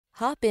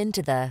Hop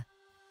into the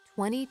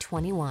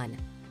 2021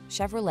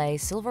 Chevrolet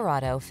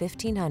Silverado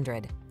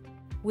 1500.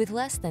 With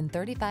less than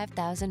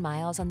 35,000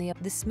 miles on the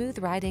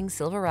smooth-riding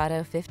Silverado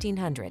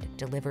 1500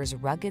 delivers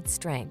rugged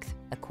strength,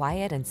 a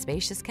quiet and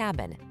spacious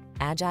cabin,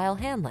 agile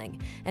handling,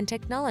 and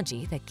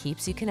technology that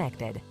keeps you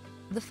connected.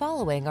 The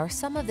following are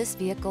some of this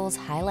vehicle's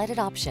highlighted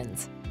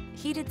options: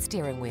 heated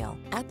steering wheel,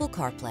 Apple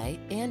CarPlay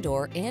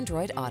and/or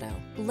Android Auto,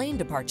 lane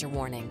departure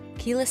warning,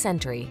 keyless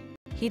entry,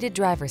 heated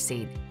driver's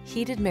seat,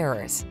 heated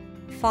mirrors,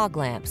 fog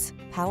lamps,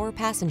 power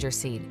passenger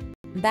seat,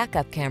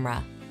 backup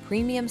camera,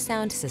 premium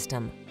sound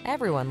system.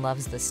 Everyone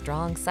loves the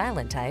strong,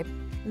 silent type.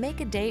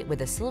 Make a date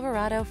with a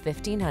Silverado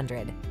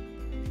 1500.